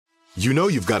You know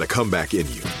you've got a comeback in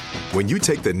you. When you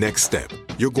take the next step,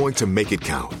 you're going to make it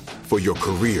count for your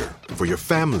career, for your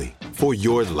family, for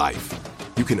your life.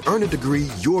 You can earn a degree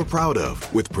you're proud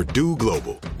of with Purdue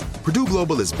Global. Purdue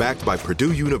Global is backed by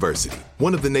Purdue University,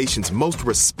 one of the nation's most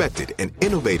respected and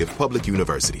innovative public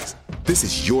universities. This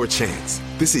is your chance.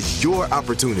 This is your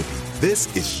opportunity.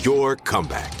 This is your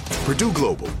comeback. Purdue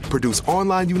Global, Purdue's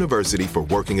online university for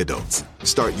working adults.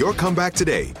 Start your comeback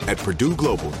today at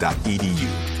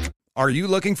purdueglobal.edu. Are you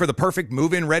looking for the perfect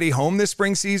move-in ready home this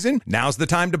spring season? Now's the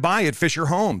time to buy at Fisher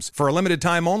Homes. For a limited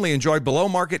time only, enjoy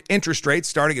below-market interest rates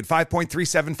starting at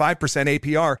 5.375%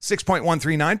 APR,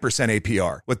 6.139%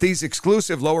 APR. With these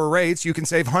exclusive lower rates, you can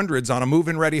save hundreds on a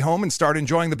move-in ready home and start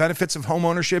enjoying the benefits of home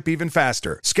ownership even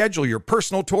faster. Schedule your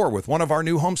personal tour with one of our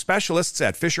new home specialists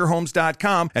at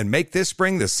FisherHomes.com and make this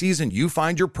spring the season you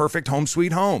find your perfect home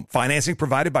sweet home. Financing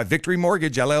provided by Victory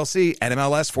Mortgage, LLC,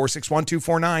 NMLS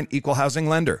 461249, Equal Housing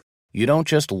Lender. You don't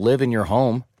just live in your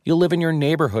home, you live in your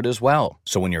neighborhood as well.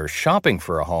 So when you're shopping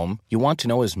for a home, you want to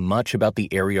know as much about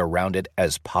the area around it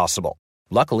as possible.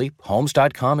 Luckily,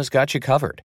 Homes.com has got you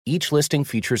covered. Each listing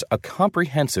features a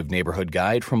comprehensive neighborhood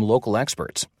guide from local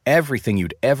experts. Everything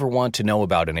you'd ever want to know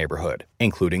about a neighborhood,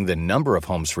 including the number of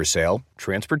homes for sale,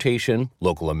 transportation,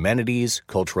 local amenities,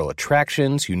 cultural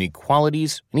attractions, unique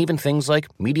qualities, and even things like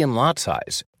median lot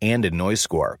size and a noise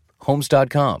score.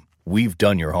 Homes.com. We've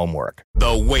done your homework.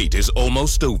 The wait is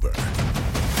almost over.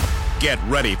 Get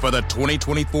ready for the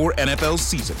 2024 NFL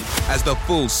season as the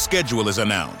full schedule is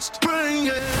announced.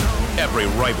 Every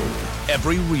rivalry,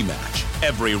 every rematch,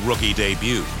 every rookie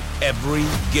debut, every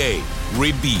game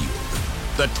revealed.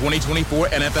 The 2024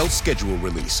 NFL schedule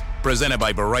release, presented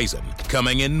by Verizon,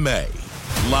 coming in May.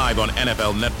 Live on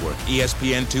NFL Network,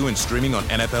 ESPN2, and streaming on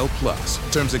NFL Plus.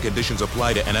 Terms and conditions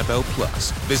apply to NFL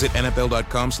Plus. Visit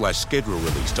NFL.com/schedule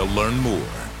release to learn more.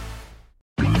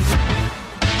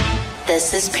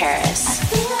 This is Paris.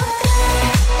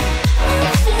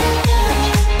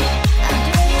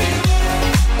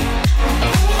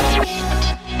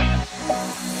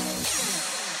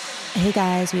 Hey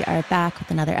guys, we are back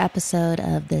with another episode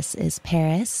of This is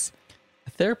Paris.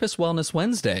 Therapist Wellness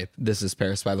Wednesday. This is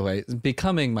Paris, by the way, is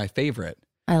becoming my favorite.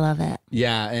 I love it.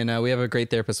 Yeah, and we have a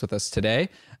great therapist with us today.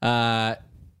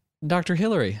 Dr.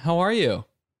 Hillary, how are you?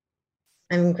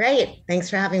 I'm great. Thanks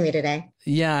for having me today.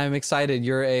 Yeah, I'm excited.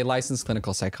 You're a licensed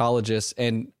clinical psychologist,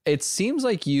 and it seems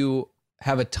like you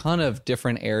have a ton of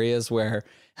different areas where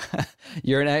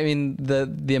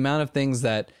the amount of things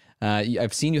that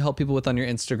I've seen you help people with on your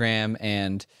Instagram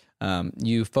and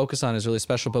you focus on is really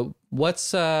special. But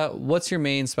what's your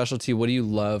main specialty? What do you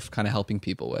love kind of helping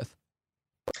people with?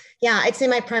 Yeah, I'd say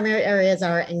my primary areas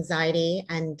are anxiety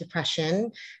and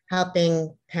depression,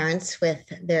 helping parents with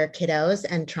their kiddos,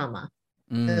 and trauma.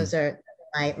 Those are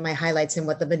my highlights and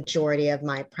what the majority of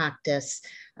my practice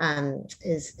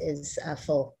is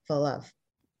full of.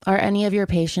 Are any of your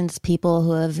patients people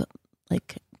who have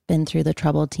been through the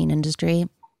troubled teen industry?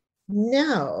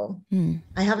 No,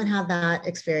 I haven't had that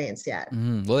experience yet.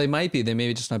 Well, they might be. They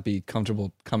may just not be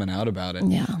comfortable coming out about it.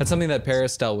 Yeah. That's something that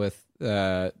Paris dealt with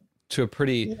to a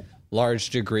pretty large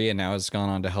degree, and now has gone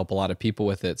on to help a lot of people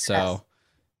with it. So, yes.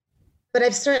 But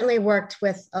I've certainly worked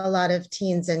with a lot of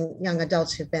teens and young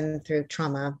adults who've been through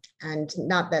trauma, and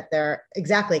not that they're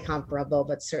exactly comparable,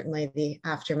 but certainly the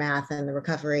aftermath and the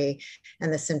recovery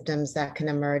and the symptoms that can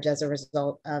emerge as a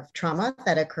result of trauma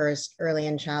that occurs early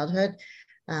in childhood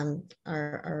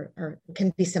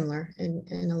can be similar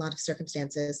in a lot of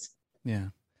circumstances. Yeah.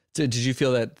 So did you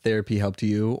feel that therapy helped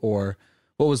you, or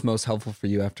what was most helpful for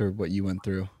you after what you went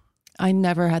through? I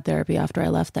never had therapy after I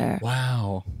left there.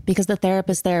 Wow. Because the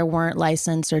therapists there weren't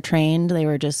licensed or trained. They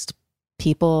were just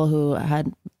people who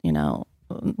had,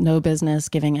 no business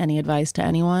giving any advice to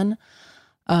anyone.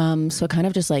 So it kind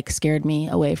of just scared me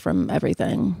away from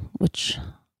everything, which,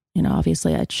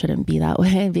 obviously I shouldn't be that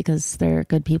way because there are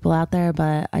good people out there,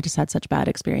 but I just had such bad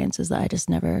experiences that I just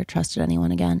never trusted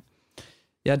anyone again.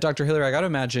 Yeah, Dr. Hillary, I got to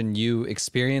imagine you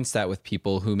experience that with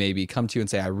people who maybe come to you and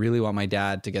say, I really want my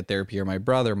dad to get therapy, or my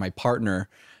brother, my partner,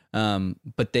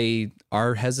 but they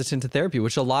are hesitant to therapy,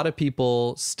 which a lot of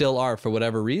people still are for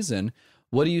whatever reason.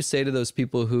 What do you say to those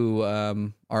people who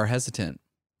are hesitant?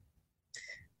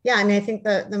 Yeah, I think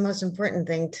the most important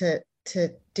thing to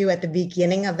do at the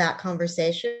beginning of that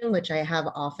conversation, which I have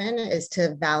often, is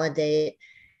to validate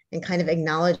and kind of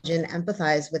acknowledge and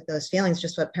empathize with those feelings,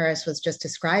 just what Paris was just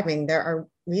describing. There are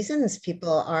reasons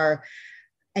people are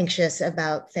anxious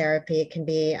about therapy. It can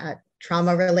be a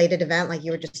trauma-related event like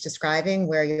you were just describing,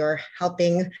 where your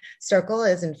helping circle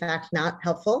is in fact not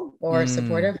helpful or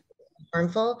supportive.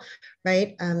 harmful,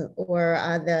 right?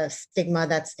 Or the stigma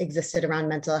that's existed around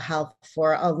mental health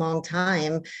for a long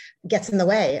time gets in the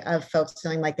way of folks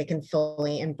feeling like they can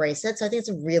fully embrace it. So I think it's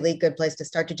a really good place to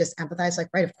start to just empathize, like,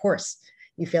 right, of course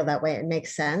you feel that way. It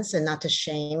makes sense, and not to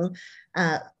shame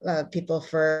people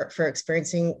for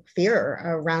experiencing fear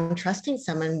around trusting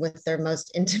someone with their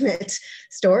most intimate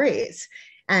stories.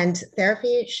 And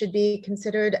therapy should be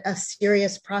considered a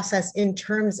serious process in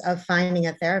terms of finding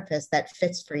a therapist that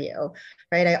fits for you,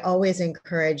 right? I always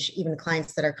encourage even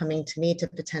clients that are coming to me to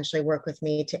potentially work with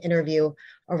me to interview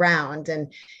around.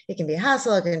 And it can be a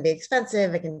hassle, it can be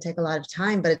expensive, it can take a lot of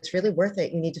time, but it's really worth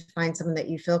it. You need to find someone that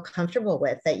you feel comfortable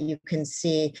with, that you can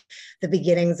see the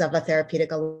beginnings of a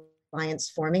therapeutic alliance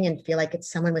forming and feel like it's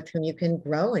someone with whom you can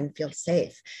grow and feel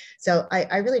safe. So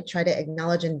I really try to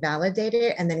acknowledge and validate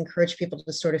it, and then encourage people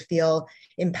to sort of feel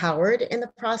empowered in the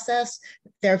process.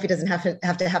 Therapy doesn't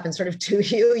have to happen sort of to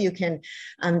you. You can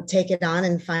take it on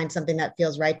and find something that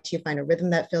feels right to you, find a rhythm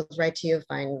that feels right to you,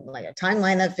 find like a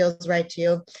timeline that feels right to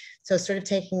you. So sort of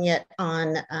taking it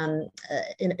on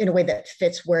in a way that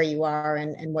fits where you are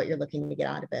and what you're looking to get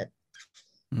out of it.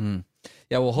 Mm.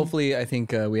 Yeah, well, hopefully, I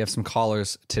think we have some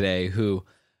callers today who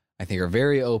I think are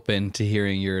very open to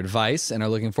hearing your advice and are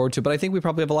looking forward to it. But I think we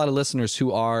probably have a lot of listeners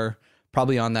who are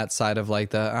probably on that side of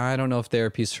like I don't know if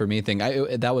therapy's for me thing.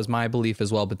 That was my belief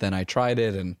as well, but then I tried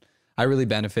it and I really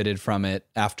benefited from it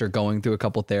after going through a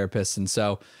couple therapists. And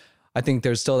so I think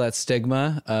there's still that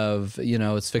stigma of,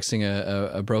 it's fixing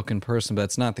a broken person, but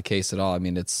that's not the case at all. I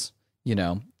mean, it's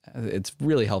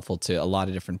really helpful to a lot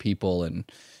of different people,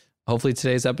 and hopefully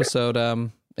today's episode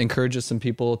encourages some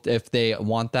people, if they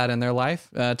want that in their life,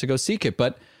 to go seek it.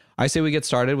 But I say we get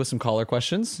started with some caller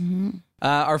questions. Mm-hmm.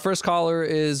 Our first caller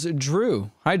is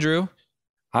Drew. Hi, Drew.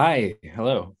 Hi.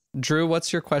 Hello. Drew,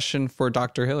 what's your question for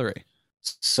Dr. Hillary?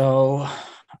 So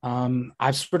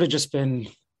I've sort of just been,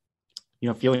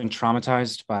 feeling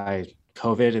traumatized by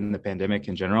COVID and the pandemic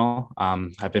in general.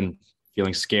 I've been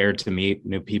feeling scared to meet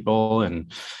new people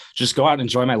and just go out and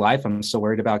enjoy my life. I'm so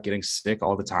worried about getting sick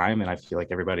all the time. And I feel like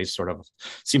everybody sort of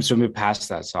seems to move past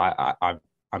that. So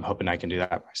I'm hoping I can do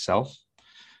that myself.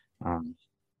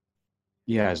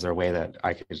 Is there a way that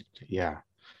I could,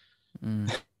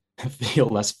 feel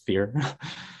less fear?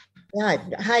 Yeah.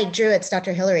 Hi, Drew. It's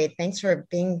Dr. Hillary. Thanks for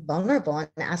being vulnerable and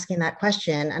asking that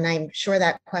question. And I'm sure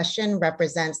that question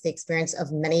represents the experience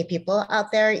of many people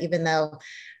out there, even though,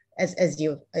 as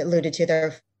you alluded to, there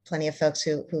are plenty of folks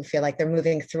who feel like they're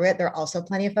moving through it. There are also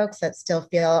plenty of folks that still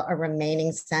feel a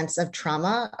remaining sense of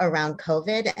trauma around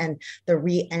COVID, and the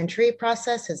re-entry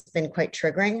process has been quite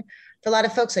triggering for a lot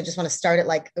of folks. I just want to start at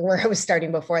like where I was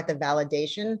starting before, at the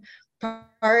validation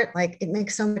part. Like, it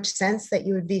makes so much sense that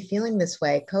you would be feeling this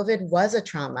way. COVID was a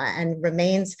trauma and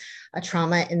remains a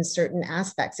trauma in certain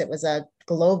aspects. It was a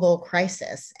global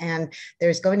crisis, and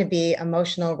there's going to be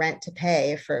emotional rent to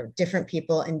pay for different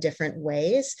people in different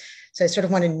ways. So I sort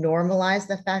of want to normalize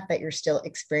the fact that you're still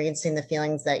experiencing the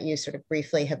feelings that you sort of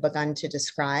briefly have begun to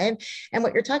describe. And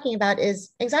what you're talking about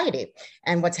is anxiety.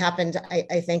 And what's happened,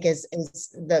 I think, is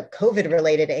the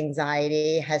COVID-related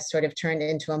anxiety has sort of turned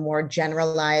into a more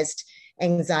generalized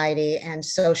anxiety and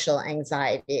social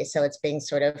anxiety. So it's being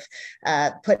sort of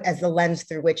put as the lens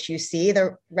through which you see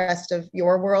the rest of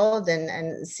your world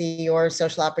and see your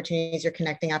social opportunities, your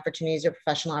connecting opportunities, your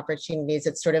professional opportunities.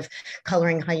 It's sort of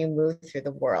coloring how you move through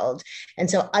the world. And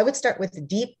so I would start with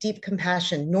deep, deep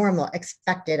compassion, normal,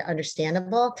 expected,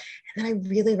 understandable. And then I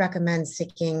really recommend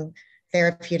seeking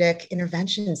therapeutic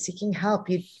intervention, seeking help.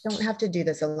 You don't have to do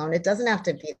this alone. It doesn't have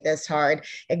to be this hard.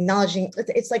 Acknowledging,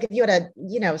 it's like if you had a,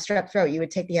 strep throat, you would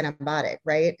take the antibiotic,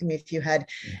 right? I mean, if you had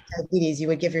diabetes, you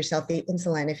would give yourself the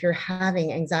insulin. If you're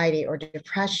having anxiety or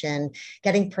depression,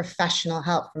 getting professional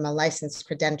help from a licensed,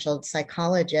 credentialed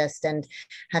psychologist and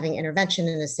having intervention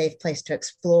in a safe place to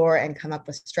explore and come up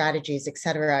with strategies, et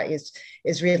cetera,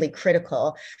 is really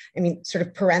critical. I mean, sort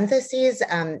of parentheses,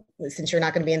 since you're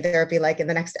not going to be in therapy like in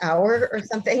the next hour or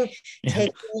something,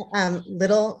 taking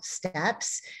little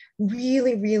steps,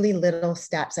 really, really little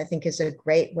steps, I think is a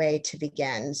great way to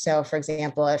begin. So for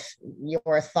example, if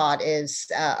your thought is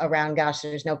around, gosh,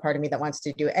 there's no part of me that wants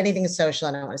to do anything social,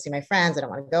 and I don't want to see my friends, I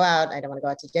don't want to go out, I don't want to go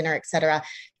out to dinner, et cetera.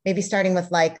 Maybe starting with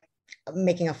like,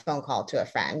 making a phone call to a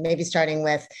friend, maybe starting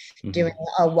with doing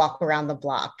a walk around the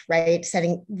block, right?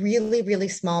 Setting really, really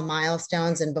small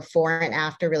milestones, and before and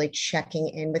after, really checking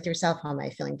in with yourself. How am I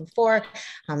feeling before?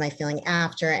 How am I feeling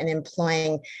after? And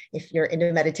employing, if you're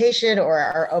into meditation or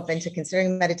are open to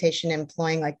considering meditation,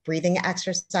 employing like breathing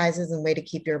exercises and ways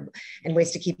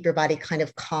to keep your body kind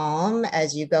of calm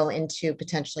as you go into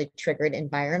potentially triggered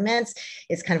environments.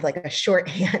 It's kind of like a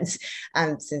shorthand,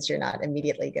 since you're not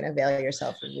immediately going to avail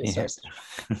yourself of resources.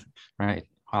 Yeah. Right.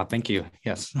 Wow. Thank you.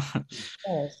 Yes.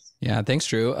 Yeah. Thanks,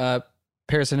 Drew.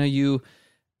 Paris, I know you,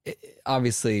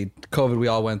 obviously COVID we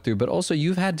all went through, but also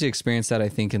you've had to experience that, I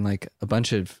think, in like a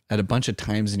bunch of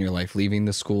times in your life, leaving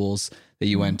the schools that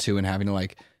you went to and having to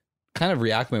like kind of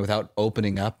react without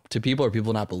opening up to people or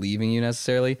people not believing you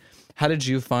necessarily. How did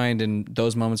you find in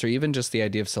those moments, or even just the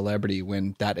idea of celebrity,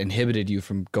 when that inhibited you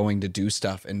from going to do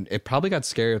stuff? And it probably got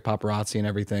scary with paparazzi and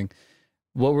everything.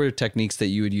 What were techniques that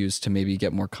you would use to maybe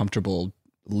get more comfortable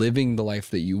living the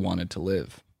life that you wanted to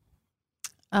live?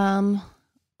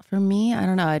 For me, I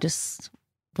don't know. I just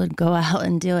would go out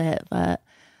and do it, but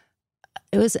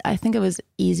I think it was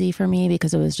easy for me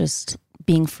because it was just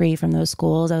being free from those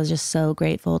schools. I was just so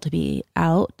grateful to be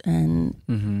out and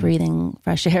breathing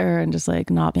fresh air and just like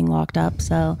not being locked up.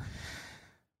 So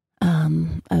I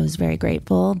was very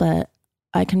grateful, but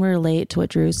I can relate to what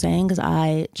Drew's saying because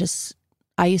I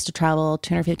used to travel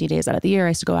 250 days out of the year. I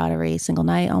used to go out every single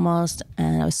night almost,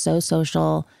 and I was so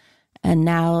social. And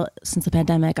now since the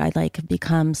pandemic, I like have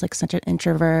become like such an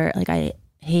introvert. Like I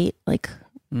hate I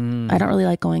don't really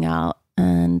like going out.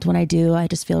 And when I do, I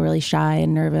just feel really shy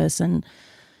and nervous, and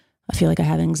I feel like I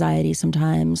have anxiety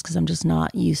sometimes because I'm just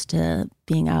not used to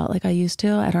being out like I used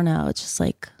to. I don't know. It's just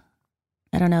like,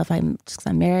 I don't know if I'm just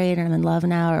because I'm married and I'm in love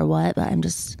now or what, but I'm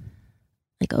just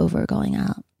like over going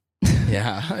out.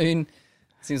 Yeah. I mean,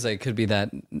 it seems like it could be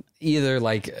that either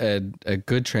like a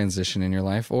good transition in your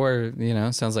life, or,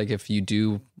 sounds like if you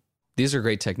do, these are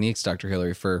great techniques, Dr.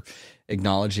 Hillary, for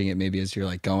acknowledging it maybe as you're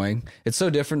like going. It's so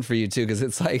different for you too, because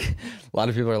it's like a lot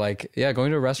of people are like, yeah,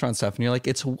 going to a restaurant stuff, and you're like,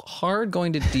 it's hard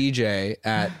going to DJ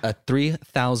at a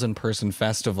 3,000 person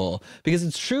festival, because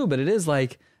it's true, but it is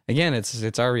like, again,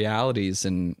 it's our realities.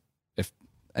 And if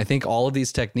I think all of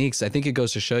these techniques, I think it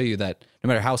goes to show you that no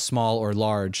matter how small or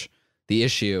large the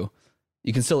issue,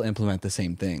 you can still implement the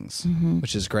same things,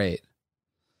 which is great.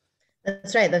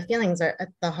 That's right. The feelings are at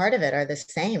the heart of it are the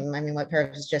same. I mean, what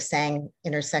Paris was just saying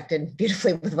intersected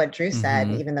beautifully with what Drew said,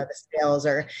 even though the scales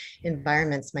or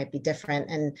environments might be different.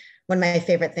 And one of my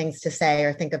favorite things to say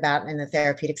or think about in the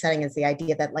therapeutic setting is the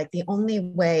idea that like the only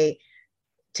way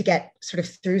to get sort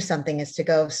of through something is to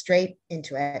go straight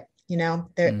into it.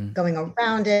 They're going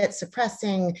around it,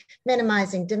 suppressing,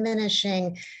 minimizing,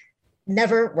 diminishing.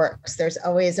 Never works. There's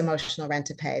always emotional rent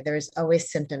to pay. There's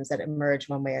always symptoms that emerge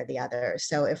one way or the other.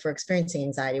 So if we're experiencing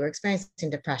anxiety, we're experiencing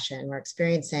depression, we're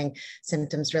experiencing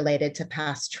symptoms related to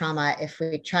past trauma, if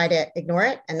we try to ignore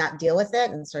it and not deal with it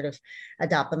and sort of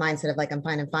adopt the mindset of like, I'm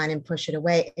fine and push it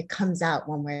away, it comes out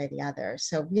one way or the other.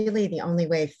 So really the only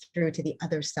way through to the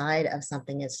other side of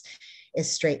something is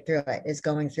straight through it, is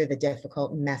going through the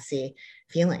difficult, messy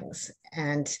feelings.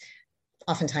 And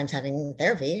oftentimes having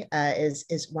therapy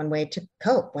is one way to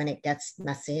cope when it gets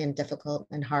messy and difficult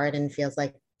and hard and feels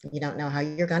like you don't know how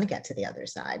you're going to get to the other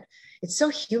side. It's so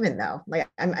human though. Like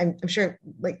I'm sure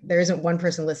like there isn't one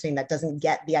person listening that doesn't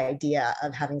get the idea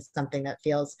of having something that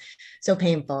feels so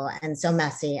painful and so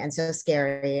messy and so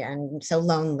scary and so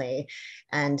lonely,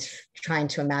 and trying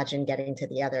to imagine getting to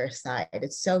the other side.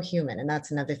 It's so human. And that's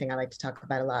another thing I like to talk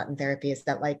about a lot in therapy, is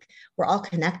that like we're all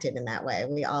connected in that way.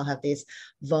 We all have these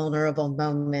vulnerable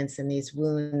moments and these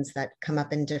wounds that come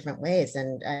up in different ways,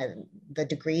 and the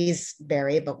degrees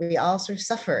vary, but we all sort of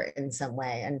suffer in some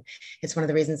way. And it's one of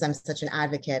the reasons I'm such an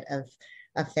advocate of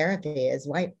therapy, is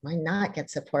why not get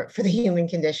support for the human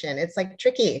condition? It's like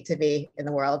tricky to be in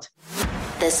the world.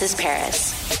 This is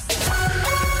Paris.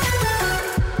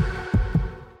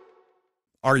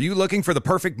 Are you looking for the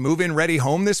perfect move-in ready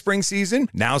home this spring season?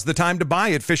 Now's the time to buy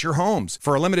at Fisher Homes.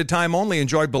 For a limited time only,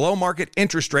 enjoy below-market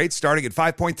interest rates starting at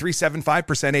 5.375%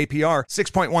 APR,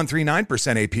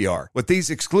 6.139% APR. With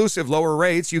these exclusive lower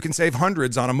rates, you can save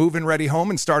hundreds on a move-in ready home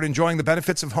and start enjoying the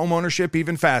benefits of home ownership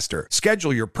even faster.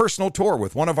 Schedule your personal tour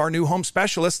with one of our new home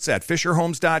specialists at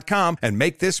FisherHomes.com and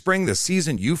make this spring the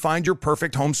season you find your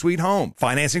perfect home sweet home.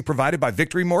 Financing provided by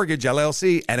Victory Mortgage,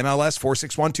 LLC, NMLS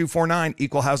 461249,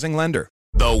 Equal Housing Lender.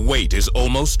 The wait is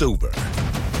almost over.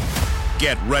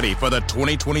 Get ready for the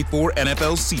 2024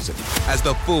 NFL season as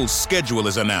the full schedule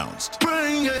is announced.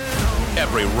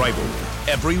 Every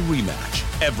rivalry, every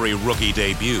rematch, every rookie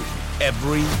debut,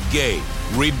 every game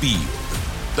revealed.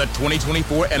 The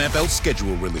 2024 NFL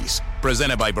schedule release,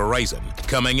 presented by Verizon,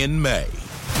 coming in May.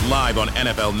 Live on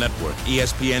NFL Network,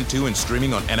 ESPN2, and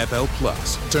streaming on NFL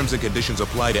Plus. Terms and conditions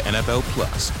apply to NFL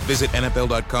Plus. Visit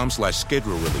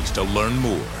NFL.com/schedule release to learn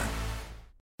more.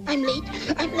 I'm late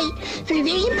for a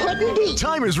very important date.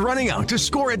 Time is running out to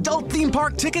score adult theme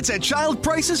park tickets at child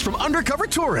prices from Undercover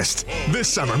Tourist. This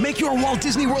summer, make your Walt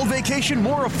Disney World vacation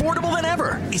more affordable than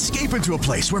ever. Escape into a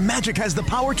place where magic has the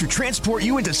power to transport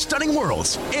you into stunning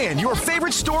worlds and your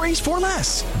favorite stories for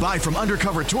less. Buy from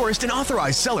Undercover Tourist, an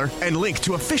authorized seller, and link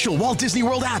to official Walt Disney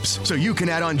World apps so you can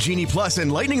add on Genie Plus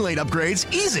and Lightning Lane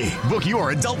upgrades easy. Book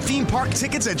your adult theme park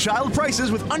tickets at child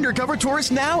prices with Undercover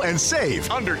Tourist now and save.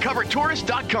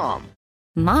 UndercoverTourist.com.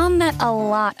 Mom met a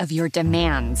lot of your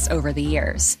demands over the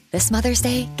years. This Mother's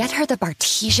Day, get her the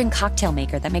Bartesian cocktail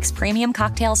maker that makes premium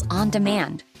cocktails on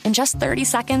demand. In just 30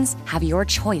 seconds, have your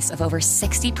choice of over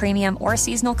 60 premium or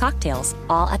seasonal cocktails,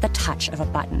 all at the touch of a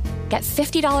button. Get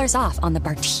 $50 off on the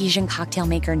Bartesian cocktail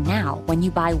maker now when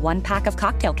you buy one pack of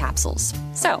cocktail capsules.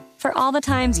 So, for all the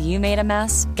times you made a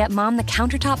mess, get Mom the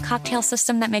countertop cocktail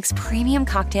system that makes premium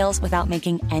cocktails without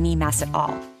making any mess at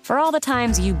all. For all the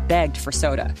times you begged for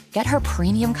soda, get her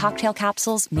premium cocktail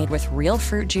capsules made with real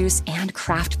fruit juice and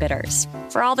craft bitters.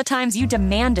 For all the times you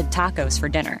demanded tacos for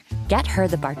dinner, get her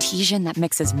the Bartesian that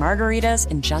mixes margaritas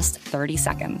in just 30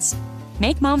 seconds.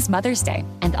 Make Mom's Mother's Day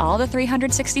and all the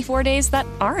 364 days that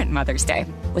aren't Mother's Day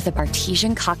with a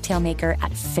Bartesian cocktail maker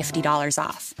at $50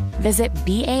 off. Visit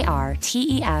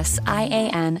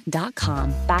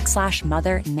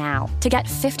BARTESIAN.com/mother now to get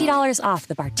 $50 off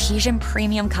the Bartesian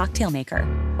Premium Cocktail Maker.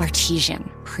 Bartesian,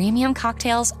 premium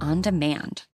cocktails on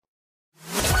demand.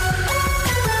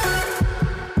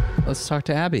 Let's talk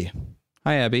to Abby.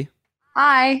 Hi, Abby.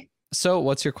 Hi. So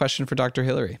what's your question for Dr.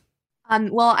 Hillary?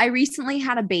 Well, I recently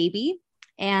had a baby,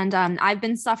 and I've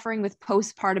been suffering with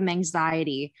postpartum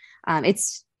anxiety.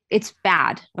 It's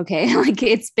bad. Okay. Like,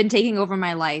 it's been taking over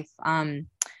my life.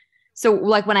 So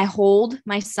like when I hold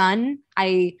my son,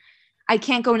 I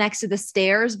can't go next to the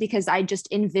stairs because I just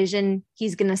envision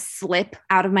he's going to slip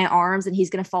out of my arms and he's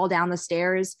going to fall down the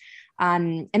stairs.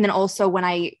 And then also when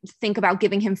I think about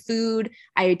giving him food,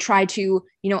 I try to,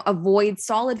 avoid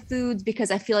solid foods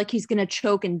because I feel like he's going to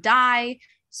choke and die.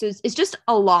 So it's just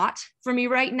a lot for me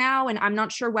right now. And I'm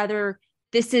not sure whether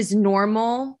this is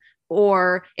normal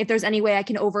or if there's any way I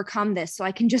can overcome this so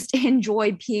I can just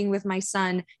enjoy being with my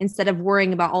son instead of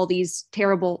worrying about all these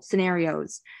terrible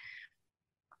scenarios.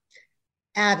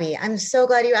 Abby, I'm so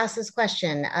glad you asked this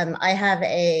question. I have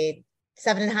a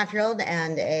 7.5-year-old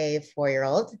and a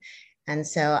 4-year-old. And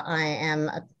so I am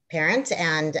a parent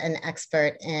and an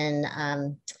expert in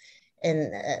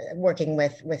working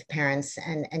with parents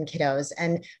and kiddos.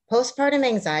 And postpartum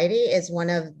anxiety is one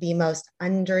of the most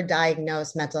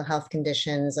underdiagnosed mental health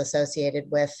conditions associated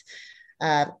with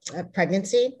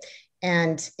pregnancy.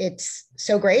 And it's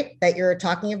so great that you're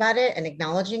talking about it and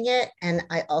acknowledging it. And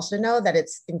I also know that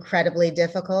it's incredibly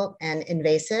difficult and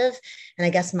invasive. And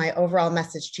I guess my overall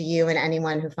message to you and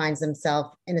anyone who finds themselves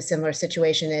in a similar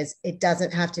situation is it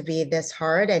doesn't have to be this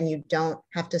hard and you don't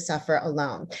have to suffer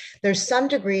alone. There's some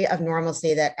degree of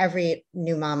normalcy that every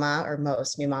new mama, or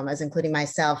most new mamas, including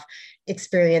myself,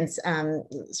 experience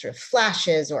sort of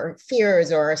flashes or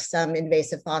fears or some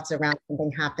invasive thoughts around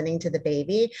something happening to the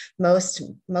baby. Most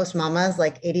mamas,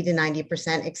 like 80 to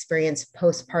 90%, experience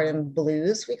postpartum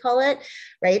blues, we call it,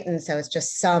 right? And so it's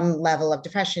just some level of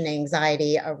depression,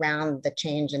 anxiety around the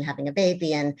change in having a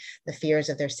baby and the fears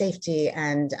of their safety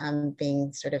and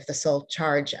being sort of the sole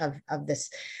charge of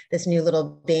this new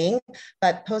little being.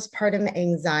 But postpartum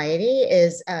anxiety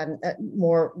is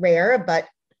more rare, but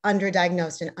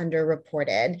underdiagnosed and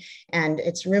underreported. And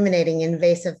it's ruminating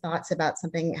invasive thoughts about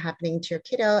something happening to your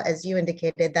kiddo, as you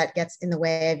indicated, that gets in the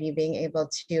way of you being able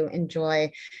to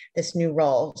enjoy this new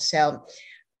role. So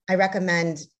I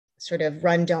recommend sort of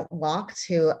run, don't walk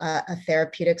to a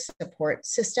therapeutic support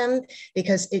system,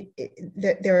 because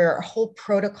there are whole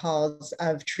protocols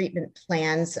of treatment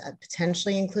plans,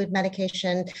 potentially include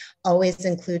medication, always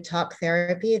include talk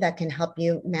therapy that can help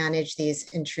you manage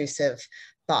these intrusive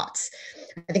thoughts.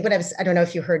 I think I don't know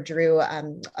if you heard Drew,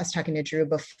 us talking to Drew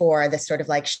before, this sort of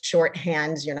like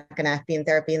shorthand, you're not going to be in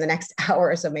therapy in the next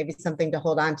hour, so maybe something to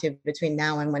hold on to between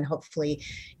now and when hopefully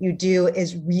you do,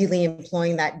 is really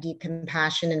employing that deep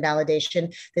compassion and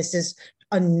validation. This is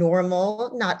a normal,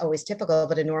 not always typical,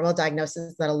 but a normal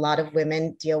diagnosis that a lot of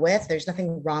women deal with. There's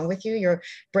nothing wrong with you. Your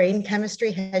brain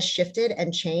chemistry has shifted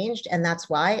and changed, and that's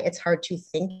why it's hard to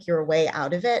think your way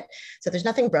out of it. So there's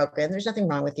nothing broken. There's nothing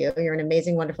wrong with you. You're an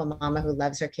amazing, wonderful mama who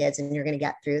loves her kids, and you're going to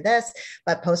get through this.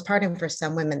 But postpartum, for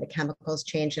some women, the chemicals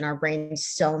change in our brain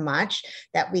so much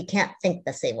that we can't think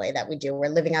the same way that we do. We're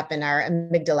living up in our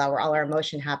amygdala where all our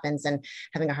emotion happens and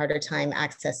having a harder time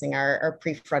accessing our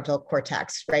prefrontal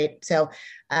cortex, right? So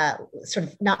sort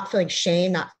of not feeling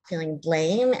shame, not feeling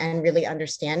blame, and really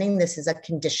understanding this is a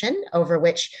condition over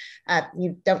which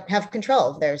you don't have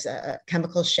control. There's a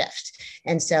chemical shift.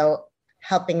 And so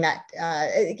helping that,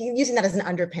 using that as an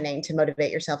underpinning to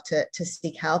motivate yourself to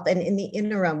seek help. And in the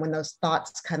interim, when those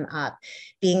thoughts come up,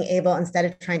 being able, instead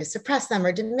of trying to suppress them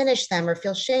or diminish them or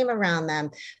feel shame around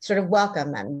them, sort of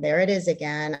welcome them. There it is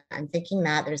again. I'm thinking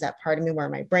that there's that part of me where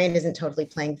my brain isn't totally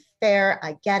playing fair.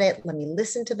 I get it. Let me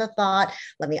listen to the thought.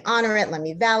 Let me honor it. Let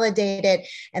me validate it.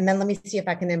 And then let me see if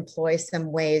I can employ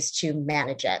some ways to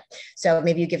manage it. So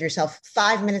maybe you give yourself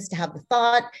 5 minutes to have the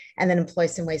thought and then employ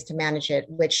some ways to manage it,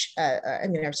 which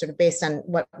are sort of based on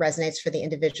what resonates for the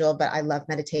individual. But I love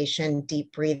meditation,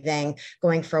 deep breathing,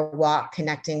 going for a walk,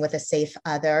 connecting with a safe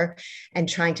other, and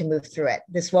trying to move through it.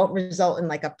 This won't result in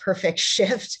like a perfect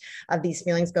shift of these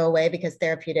feelings go away, because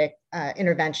therapeutic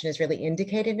intervention is really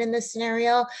indicated in this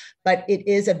scenario. But it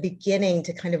is a beginning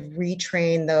to kind of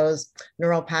retrain those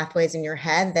neural pathways in your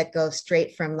head that go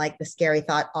straight from like the scary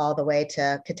thought all the way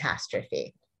to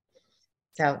catastrophe.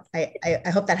 So I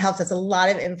hope that helps. It's a lot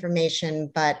of information,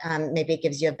 but maybe it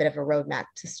gives you a bit of a roadmap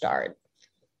to start.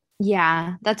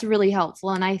 Yeah, that's really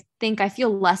helpful. And I think I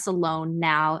feel less alone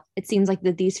now. It seems like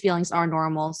that these feelings are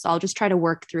normal. So I'll just try to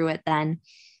work through it then.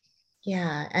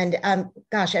 Yeah. And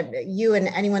gosh, you and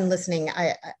anyone listening,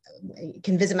 I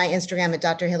can visit my Instagram at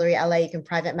Dr. Hillary LA. You can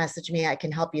private message me. I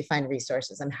can help you find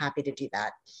resources. I'm happy to do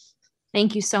that.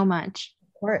 Thank you so much.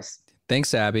 Of course.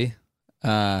 Thanks, Abby.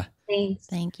 Thanks.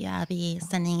 Thank you, Abby.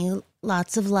 Sending you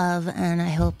lots of love, and I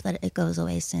hope that it goes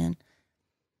away soon.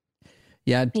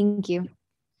 Yeah. Thank you.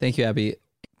 Thank you, Abby.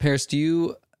 Paris,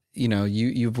 do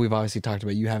we've obviously talked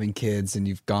about you having kids and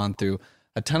you've gone through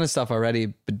a ton of stuff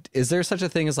already, but is there such a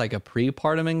thing as like a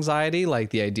prepartum anxiety? Like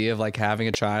the idea of like having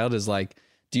a child is like,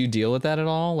 do you deal with that at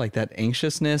all? Like that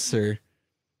anxiousness or?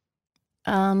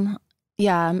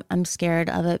 Yeah, I'm scared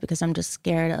of it because I'm just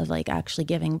scared of like actually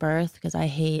giving birth, because I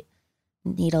hate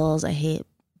needles. I hate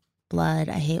blood.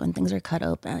 I hate when things are cut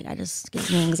open. Like, I just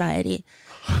gives me anxiety.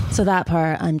 So that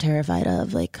part I'm terrified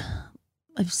of. Like,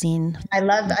 I've seen. I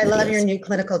love your new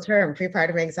clinical term,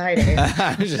 prepartum anxiety.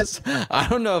 I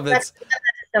don't know if it's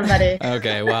somebody.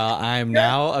 Okay, well, I'm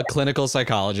now a clinical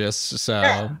psychologist, so.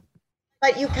 Yeah.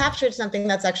 But you captured something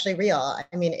that's actually real.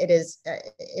 I mean,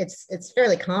 it's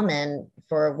fairly common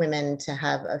for women to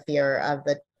have a fear of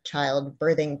the child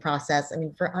birthing process. I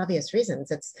mean, for obvious reasons,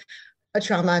 it's a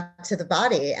trauma to the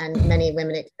body, and many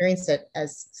women experience it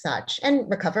as such and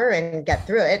recover and get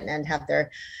through it and have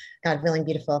their, God willing,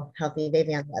 beautiful, healthy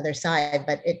baby on the other side.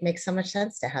 But it makes so much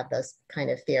sense to have those kind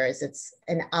of fears. It's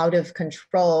an out of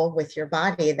control with your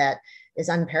body that is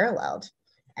unparalleled.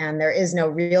 And there is no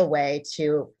real way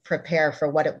to prepare for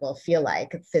what it will feel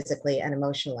like physically and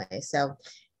emotionally. So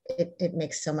it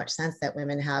makes so much sense that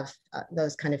women have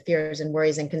those kind of fears and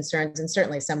worries and concerns. And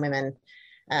certainly some women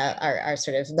are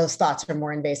sort of, those thoughts are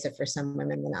more invasive for some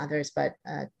women than others, but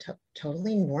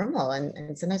totally normal.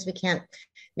 And sometimes we can't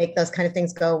make those kind of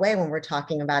things go away when we're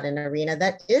talking about an arena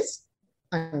that is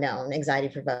unknown, anxiety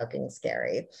provoking,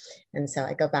 scary. And so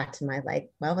I go back to my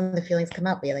when the feelings come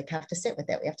up, we have to sit with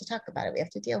it. We have to talk about it. We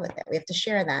have to deal with it. We have to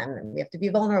share them, and we have to be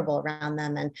vulnerable around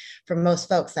them. And for most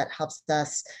folks, that helps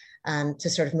us to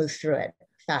sort of move through it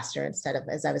faster instead of,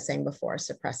 as I was saying before,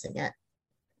 suppressing it.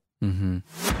 Mm-hmm.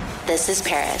 This is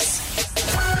Paris.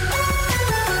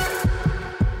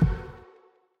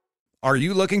 Are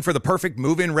you looking for the perfect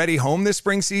move-in ready home this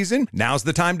spring season? Now's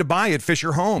the time to buy at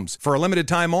Fisher Homes. For a limited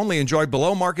time only, enjoy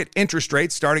below-market interest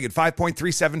rates starting at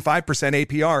 5.375%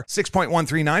 APR,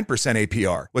 6.139%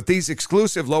 APR. With these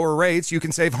exclusive lower rates, you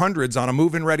can save hundreds on a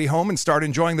move-in ready home and start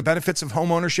enjoying the benefits of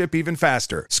home ownership even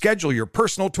faster. Schedule your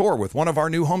personal tour with one of our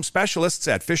new home specialists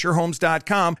at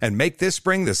FisherHomes.com and make this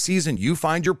spring the season you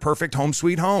find your perfect home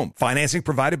sweet home. Financing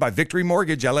provided by Victory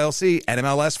Mortgage, LLC,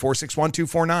 NMLS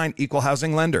 461249, Equal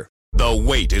Housing Lender. The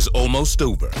wait is almost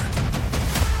over.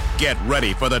 Get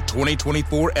ready for the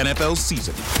 2024 NFL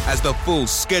season as the full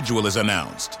schedule is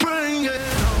announced.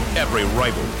 Every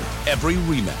rivalry, every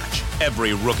rematch,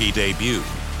 every rookie debut,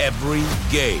 every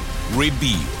game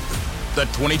revealed. The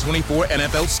 2024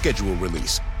 NFL schedule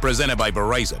release, presented by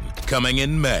Verizon, coming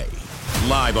in May.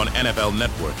 Live on NFL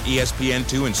Network,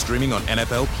 ESPN2, and streaming on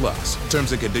NFL Plus.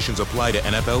 Terms and conditions apply to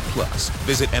NFL Plus.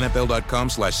 Visit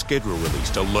NFL.com/schedule release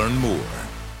to learn more.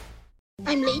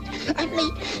 I'm late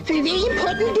for a very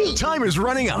important date. Time is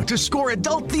running out to score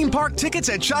adult theme park tickets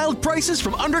at child prices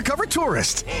from Undercover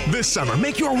Tourist. This summer,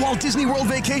 make your Walt Disney World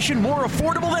vacation more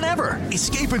affordable than ever.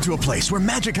 Escape into a place where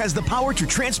magic has the power to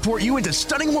transport you into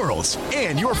stunning worlds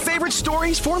and your favorite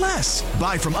stories for less.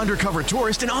 Buy from Undercover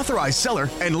Tourist, an authorized seller,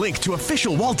 and link to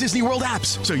official Walt Disney World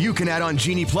apps so you can add on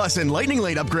Genie Plus and Lightning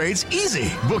Lane upgrades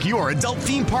easy. Book your adult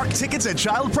theme park tickets at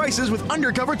child prices with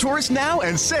Undercover Tourist now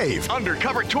and save.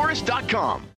 UndercoverTourist.com.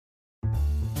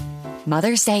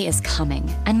 Mother's Day is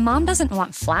coming, and Mom doesn't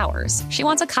want flowers. She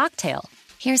wants a cocktail.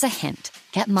 Here's a hint.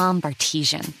 Get Mom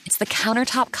Bartesian. It's the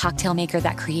countertop cocktail maker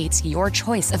that creates your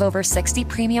choice of over 60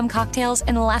 premium cocktails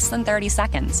in less than 30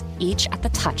 seconds, each at the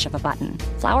touch of a button.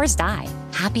 Flowers die.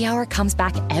 Happy Hour comes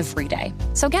back every day.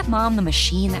 So get Mom the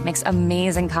machine that makes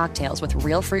amazing cocktails with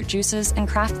real fruit juices and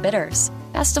craft bitters.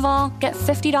 Best of all, get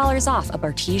 $50 off a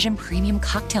Bartesian premium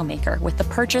cocktail maker with the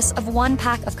purchase of 1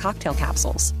 pack of cocktail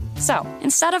capsules. So,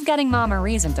 instead of getting Mom a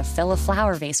reason to fill a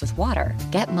flower vase with water,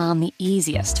 get Mom the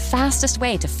easiest, fastest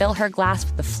way to fill her glass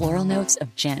with the floral notes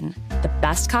of gin. The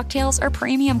best cocktails are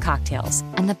premium cocktails,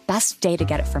 and the best day to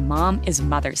get it for Mom is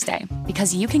Mother's Day,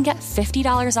 because you can get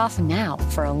 $50 off now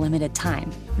for a limited time.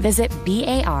 Visit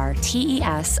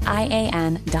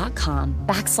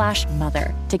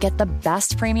BARTESIAN.com/mother to get the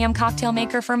best premium cocktail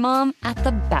maker for Mom at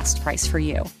the best price for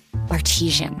you.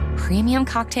 Bartesian, premium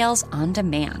cocktails on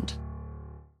demand.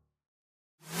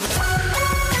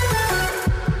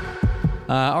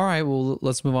 All right, well,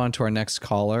 let's move on to our next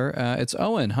caller. It's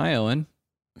Owen. Hi, Owen.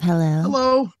 Hello.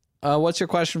 Hello. What's your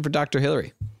question for Dr.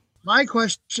 Hillary? My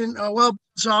question, so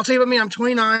I'll tell you about me. I'm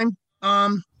 29.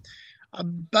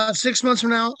 About 6 months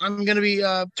from now, I'm going to be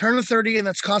turning 30, and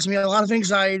that's causing me a lot of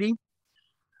anxiety.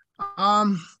 At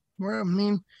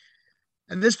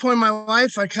this point in my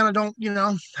life, I kind of don't,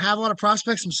 have a lot of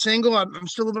prospects. I'm single. I'm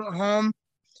still living at home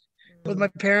with my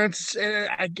parents.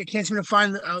 I can't seem to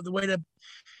find the way to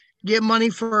get money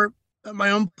for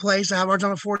my own place. I have a hard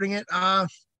time affording it. I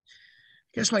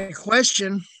guess my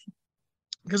question,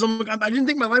 because I didn't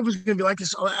think my life was going to be like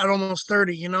this at almost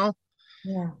 30,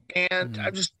 Yeah. And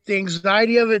I just, the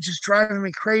anxiety of it just driving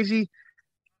me crazy.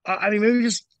 Maybe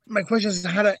just my question is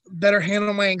how to better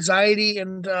handle my anxiety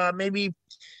and maybe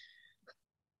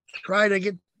try to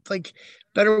get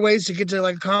better ways to get to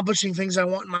accomplishing things I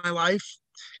want in my life.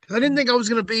 Because I didn't think I was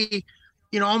going to be,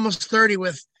 almost 30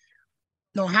 with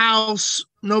no house,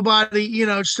 nobody,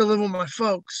 still living with my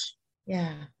folks.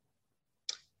 Yeah.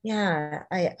 Yeah.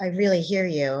 I really hear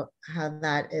you, how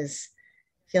that is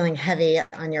feeling heavy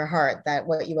on your heart, that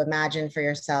what you imagine for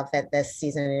yourself at this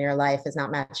season in your life is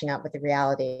not matching up with the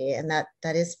reality. And that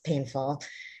is painful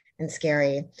and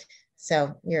scary.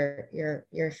 So your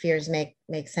fears make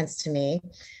sense to me.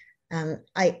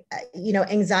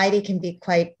 Anxiety can be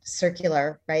quite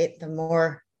circular, right? The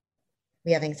more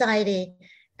we have anxiety,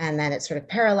 and then it sort of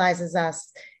paralyzes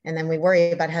us. And then we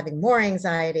worry about having more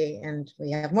anxiety, and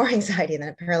we have more anxiety, and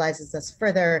then it paralyzes us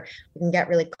further. We can get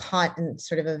really caught in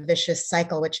sort of a vicious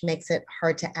cycle, which makes it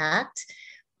hard to act.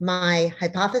 My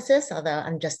hypothesis, although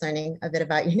I'm just learning a bit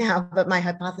about you now, but my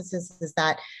hypothesis is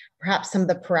that perhaps some of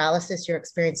the paralysis you're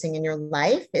experiencing in your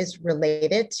life is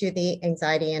related to the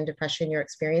anxiety and depression you're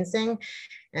experiencing.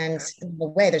 And in a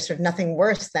way, there's sort of nothing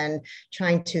worse than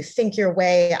trying to think your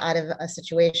way out of a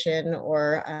situation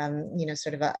or,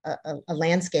 sort of a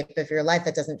landscape of your life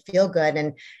that doesn't feel good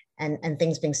and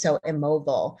things being so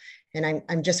immobile. And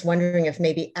I'm just wondering if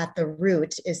maybe at the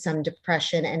root is some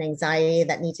depression and anxiety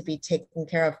that need to be taken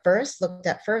care of first, looked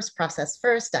at first, processed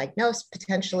first, diagnosed,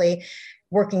 potentially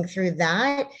working through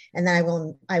that. And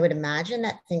then I would imagine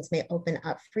that things may open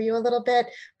up for you a little bit.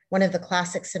 One of the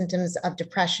classic symptoms of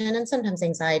depression and sometimes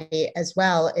anxiety as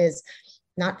well is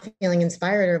not feeling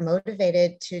inspired or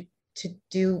motivated to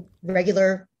do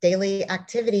regular daily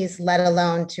activities, let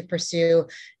alone to pursue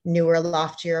newer,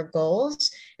 loftier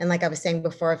goals. And like I was saying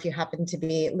before, if you happen to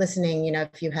be listening,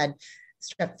 if you had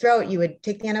strep throat, you would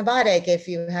take the antibiotic. If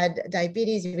you had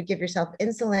diabetes, you would give yourself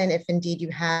insulin. If indeed you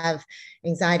have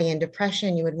anxiety and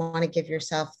depression, you would want to give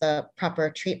yourself the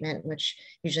proper treatment, which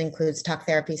usually includes talk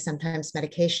therapy, sometimes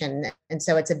medication. And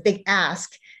so it's a big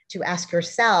ask to ask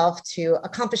yourself to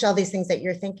accomplish all these things that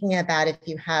you're thinking about if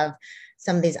you have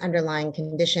some of these underlying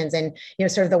conditions. And,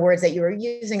 sort of the words that you were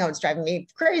using, it's driving me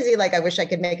crazy. Like, I wish I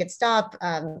could make it stop,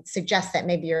 suggest that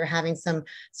maybe you're having some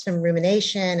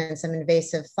rumination and some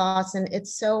invasive thoughts. And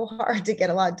it's so hard to get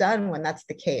a lot done when that's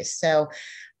the case. So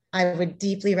I would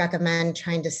deeply recommend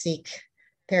trying to seek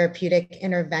therapeutic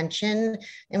intervention.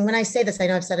 And when I say this, I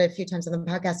know I've said it a few times on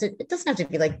the podcast, it doesn't have to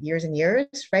be like years and years,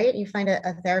 right? You find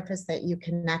a therapist that you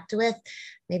connect with.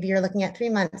 Maybe you're looking at 3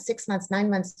 months, 6 months, 9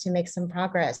 months to make some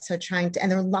progress. So and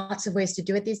there are lots of ways to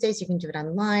do it these days. You can do it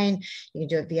online. You can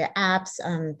do it via apps.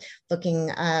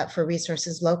 Looking for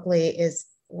resources locally is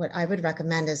what I would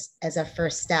recommend as a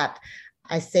first step.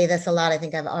 I say this a lot. I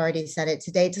think I've already said it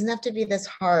today. It doesn't have to be this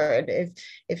hard.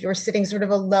 If you're sitting sort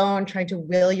of alone, trying to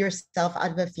will yourself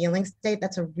out of a feeling state,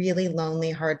 that's a really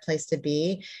lonely, hard place to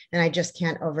be. And I just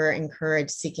can't over encourage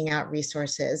seeking out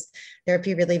resources.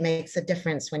 Therapy really makes a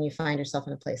difference when you find yourself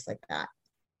in a place like that.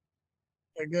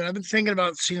 Very good. I've been thinking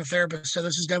about seeing a therapist, so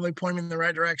this is definitely pointing me in the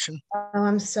right direction. Oh,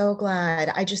 I'm so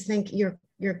glad. I just think you're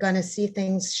going to see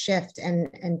things shift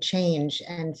and change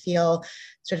and feel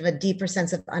sort of a deeper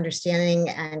sense of understanding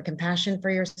and compassion for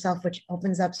yourself, which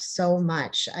opens up so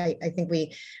much. I think when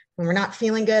we're not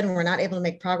feeling good and we're not able to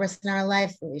make progress in our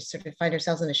life, we sort of find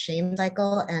ourselves in a shame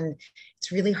cycle, and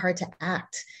it's really hard to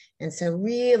act. And so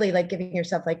really like giving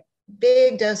yourself like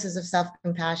big doses of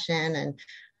self-compassion and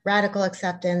radical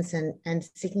acceptance and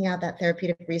seeking out that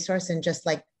therapeutic resource and just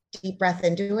like deep breath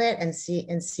into it and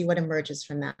see what emerges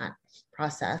from that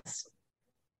process.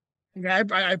 Yeah,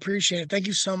 I appreciate it. Thank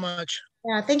you so much.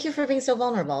 Yeah, thank you for being so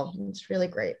vulnerable. It's really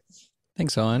great.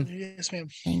 Thanks, Owen. Yes, ma'am.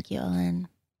 Thank you, Owen.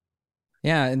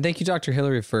 Yeah, and thank you, Dr.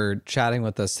 Hillary, for chatting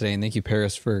with us today. And thank you,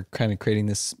 Paris, for kind of creating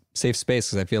this safe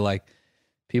space, because I feel like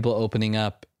people opening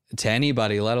up to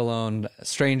anybody, let alone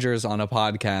strangers on a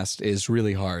podcast, is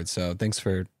really hard. So thanks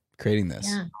for creating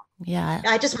this. Yeah.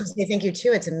 I just want to say thank you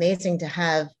too. It's amazing to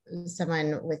have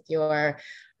someone with your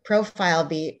profile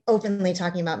be openly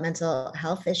talking about mental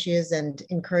health issues and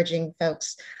encouraging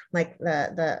folks like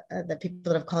the people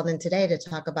that have called in today to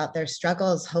talk about their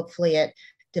struggles. Hopefully it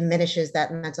diminishes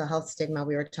that mental health stigma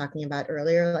we were talking about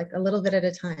earlier, like a little bit at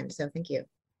a time. So thank you.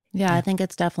 Yeah, I think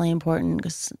it's definitely important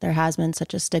because there has been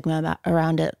such a stigma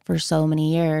around it for so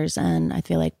many years. And I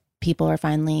feel like people are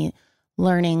finally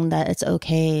learning that it's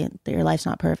okay, that your life's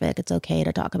not perfect. It's okay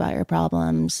to talk about your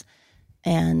problems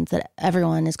and that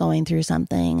everyone is going through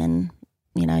something. And,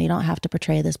 you know, you don't have to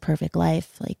portray this perfect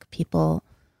life. Like people,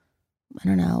 I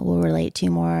don't know, will relate to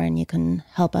you more, and you can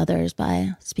help others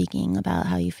by speaking about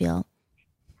how you feel.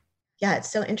 Yeah,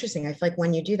 it's so interesting. I feel like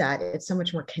when you do that, it's so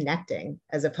much more connecting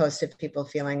as opposed to people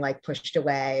feeling like pushed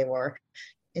away or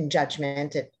in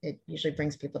judgment. It usually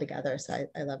brings people together. So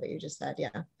I love what you just said.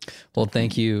 Yeah. Well,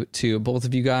 thank you to both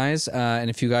of you guys. And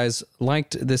if you guys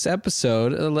liked this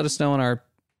episode, let us know on our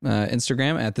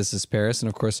Instagram at This Is Paris. And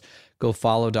of course, go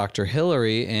follow Dr.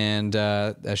 Hillary. And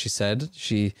as she said,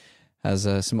 she has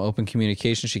some open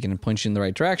communication. She can point you in the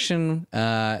right direction.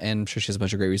 And I'm sure she has a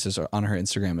bunch of great resources on her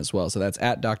Instagram as well. So that's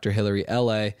at Dr. Hillary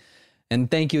LA.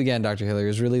 And thank you again, Dr. Hillary. It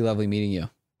was really lovely meeting you.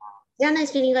 Yeah,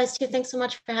 nice meeting you guys too. Thanks so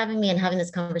much for having me and having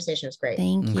this conversation. It was great.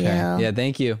 Thank you. Yeah,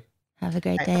 thank you. Have a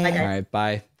great day. Bye, all right,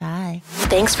 bye. Bye.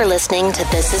 Thanks for listening to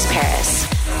This Is Paris.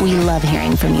 We love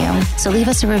hearing from you. So leave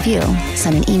us a review.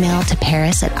 Send an email to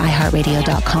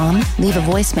paris@iheartradio.com. Leave a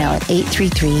voicemail at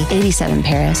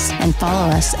 833-87-PARIS. And follow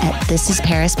us at This Is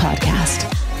Paris Podcast.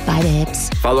 Bye, babes.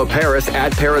 Follow Paris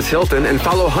at Paris Hilton and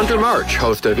follow Hunter March,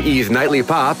 host of E's Nightly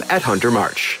Pop, at Hunter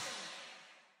March.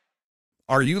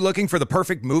 Are you looking for the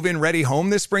perfect move-in ready home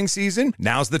this spring season?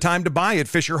 Now's the time to buy at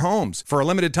Fisher Homes. For a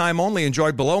limited time only,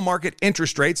 enjoy below-market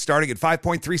interest rates starting at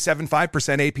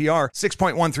 5.375% APR,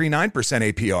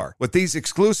 6.139% APR. With these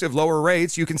exclusive lower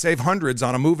rates, you can save hundreds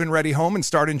on a move-in ready home and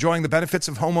start enjoying the benefits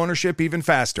of homeownership even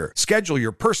faster. Schedule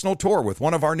your personal tour with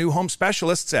one of our new home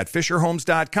specialists at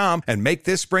FisherHomes.com and make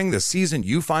this spring the season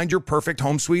you find your perfect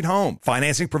home sweet home.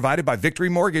 Financing provided by Victory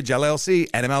Mortgage, LLC,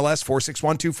 NMLS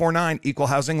 461249, Equal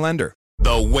Housing Lender.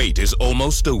 The wait is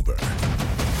almost over.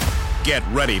 Get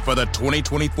ready for the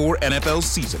 2024 NFL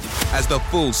season as the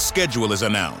full schedule is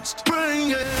announced.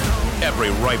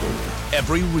 Every rivalry,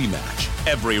 every rematch,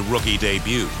 every rookie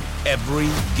debut, every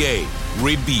game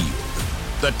revealed.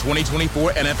 The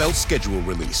 2024 NFL schedule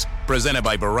release, presented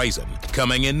by Verizon,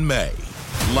 coming in May.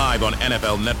 Live on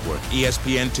NFL Network,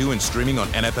 ESPN2, and streaming on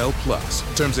NFL Plus.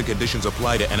 Terms and conditions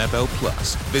apply to NFL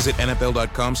Plus. Visit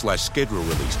NFL.com/schedule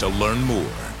release to learn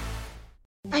more.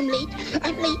 I'm late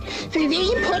for a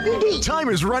very important date. Time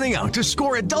is running out to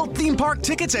score adult theme park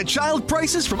tickets at child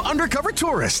prices from Undercover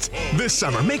Tourist. This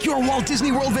summer, make your Walt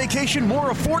Disney World vacation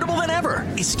more affordable than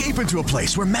ever. Escape into a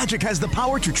place where magic has the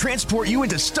power to transport you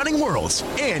into stunning worlds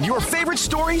and your favorite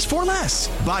stories for less.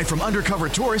 Buy from Undercover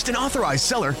Tourist, an authorized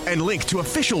seller, and link to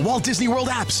official Walt Disney World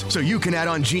apps so you can add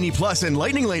on Genie Plus and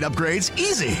Lightning Lane upgrades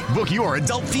easy. Book your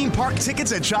adult theme park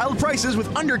tickets at child prices with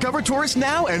Undercover Tourist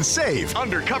now and save.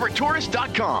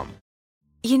 UndercoverTourist.com.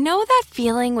 You know that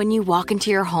feeling when you walk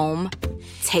into your home,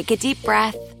 take a deep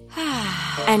breath,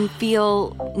 and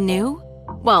feel new?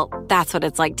 Well, that's what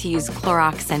it's like to use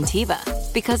Clorox Scentiva.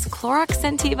 Because Clorox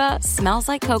Scentiva smells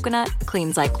like coconut,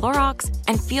 cleans like Clorox,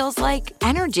 and feels like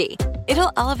energy.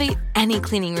 It'll elevate any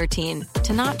cleaning routine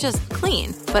to not just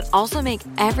clean, but also make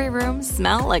every room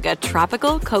smell like a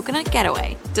tropical coconut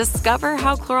getaway. Discover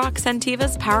how Clorox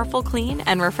Scentiva's powerful clean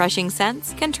and refreshing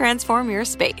scents can transform your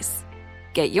space.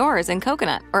 Get yours in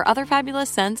coconut or other fabulous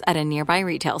scents at a nearby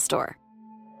retail store.